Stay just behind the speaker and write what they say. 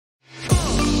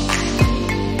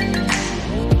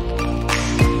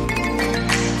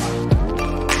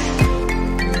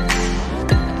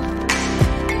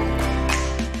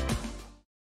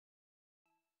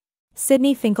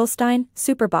Sidney Finkelstein,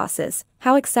 Superbosses,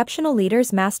 How Exceptional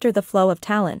Leaders Master the Flow of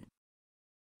Talent.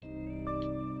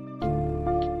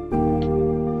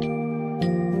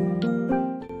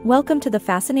 Welcome to the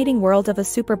fascinating world of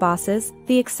superbosses,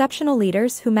 the exceptional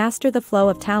leaders who master the flow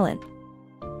of talent.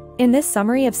 In this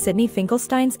summary of Sidney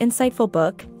Finkelstein's insightful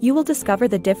book, you will discover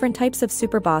the different types of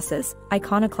superbosses,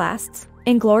 iconoclasts,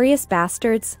 inglorious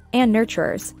bastards, and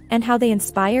nurturers, and how they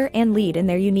inspire and lead in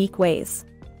their unique ways.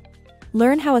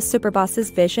 Learn how a superboss's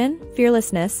vision,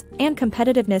 fearlessness, and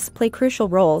competitiveness play crucial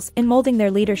roles in molding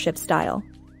their leadership style.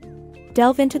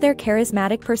 Delve into their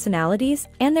charismatic personalities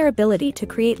and their ability to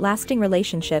create lasting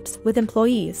relationships with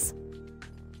employees.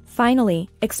 Finally,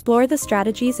 explore the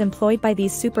strategies employed by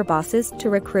these superbosses to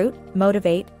recruit,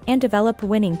 motivate, and develop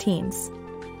winning teams.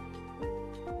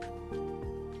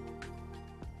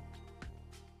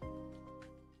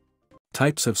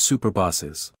 Types of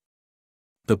superbosses.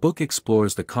 The book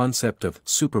explores the concept of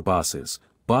superbosses,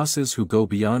 bosses who go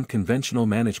beyond conventional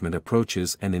management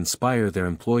approaches and inspire their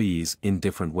employees in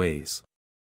different ways.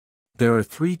 There are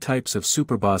three types of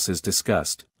superbosses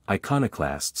discussed: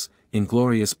 iconoclasts,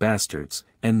 inglorious bastards,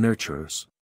 and nurturers.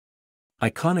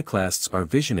 Iconoclasts are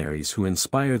visionaries who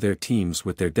inspire their teams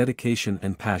with their dedication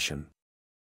and passion.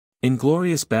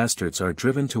 Inglorious bastards are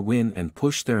driven to win and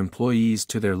push their employees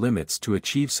to their limits to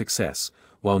achieve success,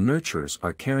 while nurturers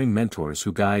are caring mentors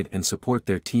who guide and support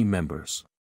their team members.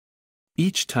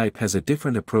 Each type has a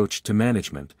different approach to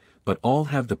management, but all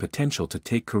have the potential to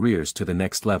take careers to the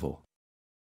next level.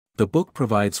 The book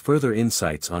provides further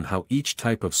insights on how each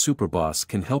type of superboss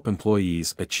can help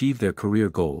employees achieve their career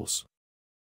goals.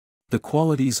 The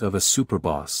qualities of a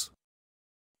superboss.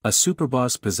 A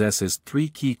superboss possesses three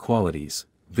key qualities: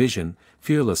 vision,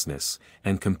 fearlessness,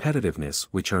 and competitiveness,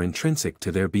 which are intrinsic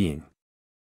to their being.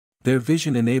 Their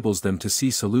vision enables them to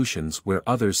see solutions where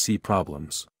others see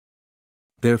problems.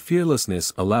 Their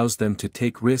fearlessness allows them to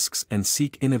take risks and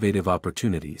seek innovative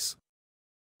opportunities.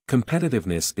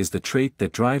 Competitiveness is the trait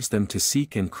that drives them to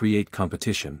seek and create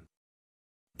competition.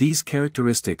 These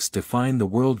characteristics define the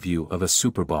worldview of a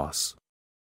superboss.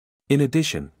 In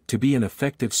addition, to be an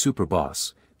effective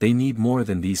superboss, they need more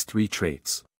than these three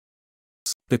traits.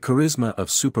 The charisma of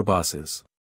superbosses.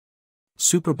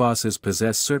 Superbosses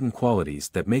possess certain qualities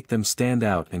that make them stand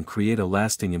out and create a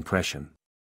lasting impression.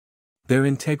 Their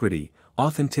integrity,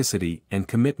 authenticity, and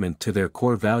commitment to their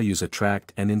core values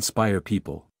attract and inspire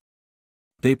people.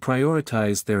 They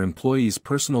prioritize their employees'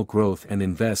 personal growth and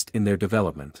invest in their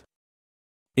development.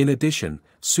 In addition,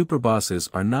 superbosses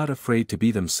are not afraid to be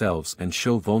themselves and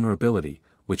show vulnerability,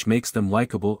 which makes them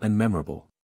likable and memorable.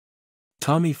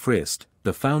 Tommy Frist,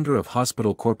 the founder of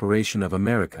Hospital Corporation of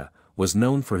America, was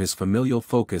known for his familial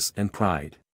focus and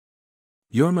pride.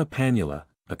 Jorma Panula,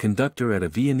 a conductor at a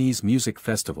Viennese music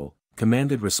festival,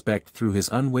 commanded respect through his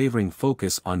unwavering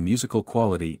focus on musical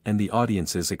quality and the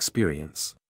audience's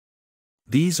experience.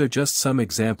 These are just some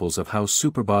examples of how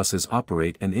superbosses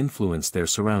operate and influence their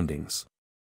surroundings.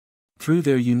 Through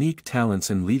their unique talents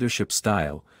and leadership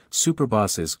style,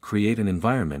 superbosses create an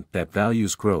environment that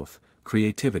values growth,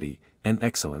 creativity, and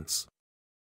excellence.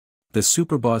 The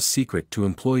Superboss Secret to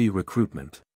Employee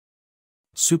Recruitment.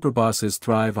 Superbosses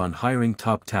thrive on hiring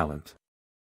top talent.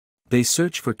 They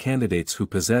search for candidates who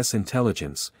possess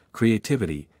intelligence,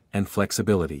 creativity, and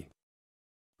flexibility.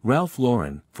 Ralph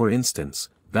Lauren, for instance,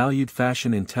 valued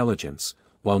fashion intelligence,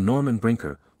 while Norman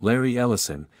Brinker, Larry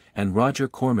Ellison, and Roger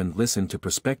Corman listened to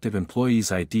prospective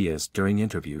employees' ideas during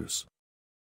interviews.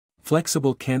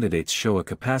 Flexible candidates show a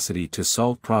capacity to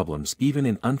solve problems even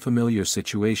in unfamiliar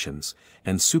situations,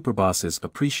 and superbosses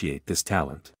appreciate this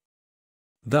talent.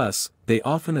 Thus, they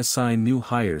often assign new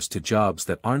hires to jobs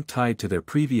that aren't tied to their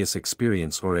previous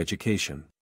experience or education.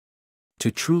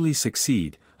 To truly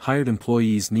succeed, hired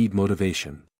employees need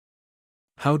motivation.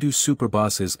 How do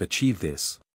superbosses achieve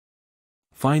this?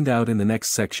 Find out in the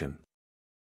next section.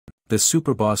 The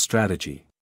Superboss Strategy.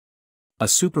 A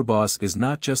superboss is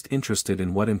not just interested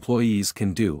in what employees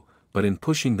can do, but in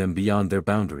pushing them beyond their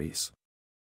boundaries.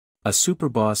 A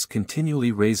superboss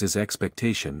continually raises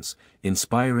expectations,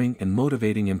 inspiring and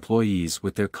motivating employees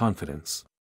with their confidence.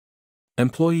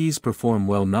 Employees perform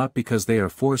well not because they are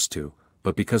forced to,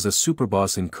 but because a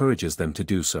superboss encourages them to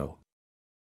do so.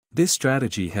 This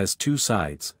strategy has two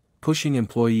sides: pushing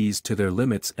employees to their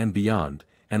limits and beyond,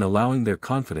 and allowing their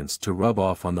confidence to rub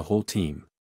off on the whole team.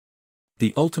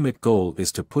 The ultimate goal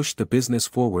is to push the business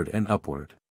forward and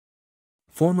upward.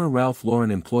 Former Ralph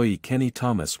Lauren employee Kenny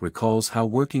Thomas recalls how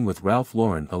working with Ralph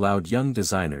Lauren allowed young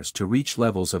designers to reach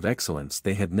levels of excellence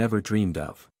they had never dreamed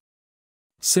of.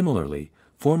 Similarly,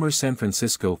 Former San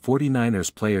Francisco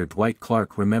 49ers player Dwight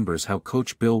Clark remembers how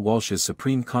Coach Bill Walsh's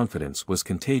supreme confidence was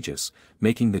contagious,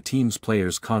 making the team's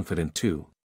players confident too.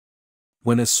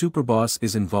 When a superboss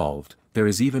is involved, there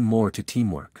is even more to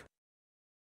teamwork.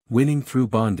 Winning through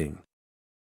bonding.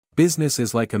 Business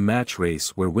is like a match race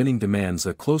where winning demands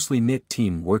a closely knit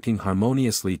team working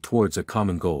harmoniously towards a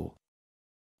common goal.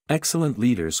 Excellent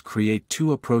leaders create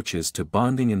two approaches to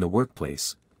bonding in the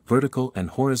workplace: vertical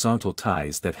and horizontal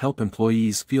ties that help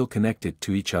employees feel connected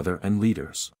to each other and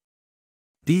leaders.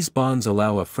 These bonds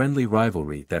allow a friendly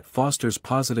rivalry that fosters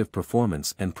positive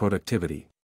performance and productivity.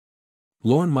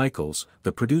 Lorne Michaels,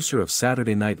 the producer of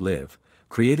Saturday Night Live,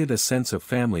 created a sense of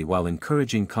family while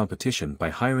encouraging competition by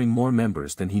hiring more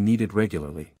members than he needed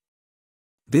regularly.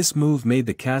 This move made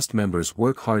the cast members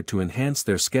work hard to enhance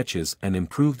their sketches and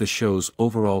improve the show's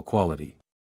overall quality.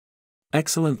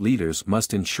 Excellent leaders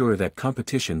must ensure that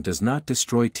competition does not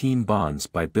destroy team bonds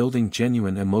by building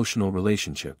genuine emotional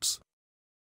relationships.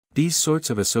 These sorts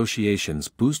of associations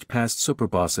boost past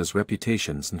superbosses'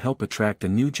 reputations and help attract a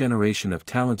new generation of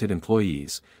talented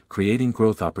employees, creating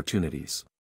growth opportunities.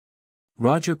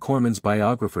 Roger Corman's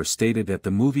biographer stated that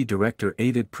the movie director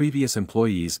aided previous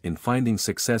employees in finding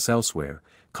success elsewhere,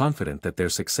 confident that their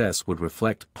success would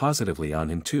reflect positively on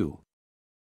him too.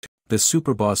 The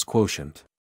Superboss Quotient.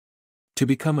 To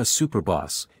become a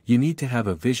superboss, you need to have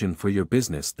a vision for your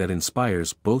business that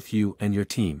inspires both you and your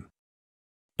team.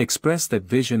 Express that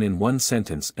vision in one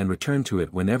sentence and return to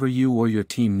it whenever you or your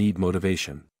team need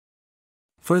motivation.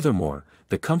 Furthermore,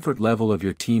 the comfort level of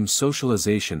your team's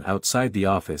socialization outside the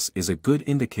office is a good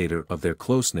indicator of their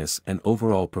closeness and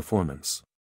overall performance.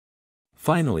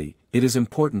 Finally, it is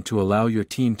important to allow your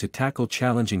team to tackle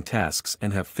challenging tasks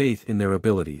and have faith in their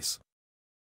abilities.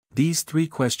 These three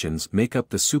questions make up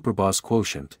the Superboss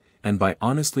Quotient, and by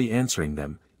honestly answering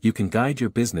them, you can guide your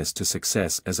business to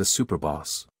success as a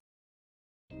superboss.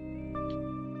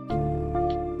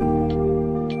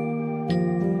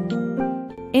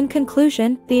 In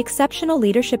conclusion, the exceptional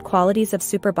leadership qualities of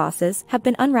superbosses have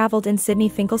been unraveled in Sidney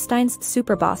Finkelstein's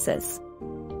Superbosses.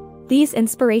 These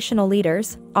inspirational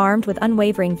leaders, armed with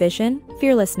unwavering vision,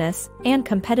 fearlessness, and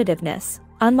competitiveness,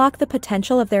 unlock the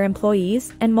potential of their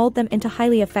employees and mold them into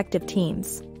highly effective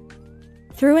teams.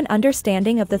 Through an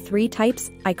understanding of the three types,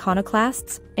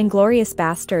 iconoclasts, inglorious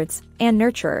bastards, and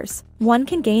nurturers, one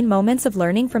can gain moments of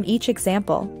learning from each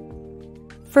example.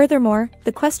 Furthermore,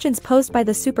 the questions posed by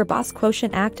the Superboss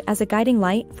Quotient act as a guiding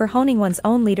light for honing one's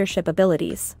own leadership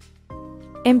abilities.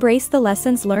 Embrace the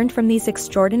lessons learned from these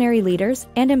extraordinary leaders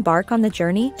and embark on the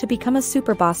journey to become a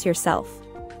superboss yourself.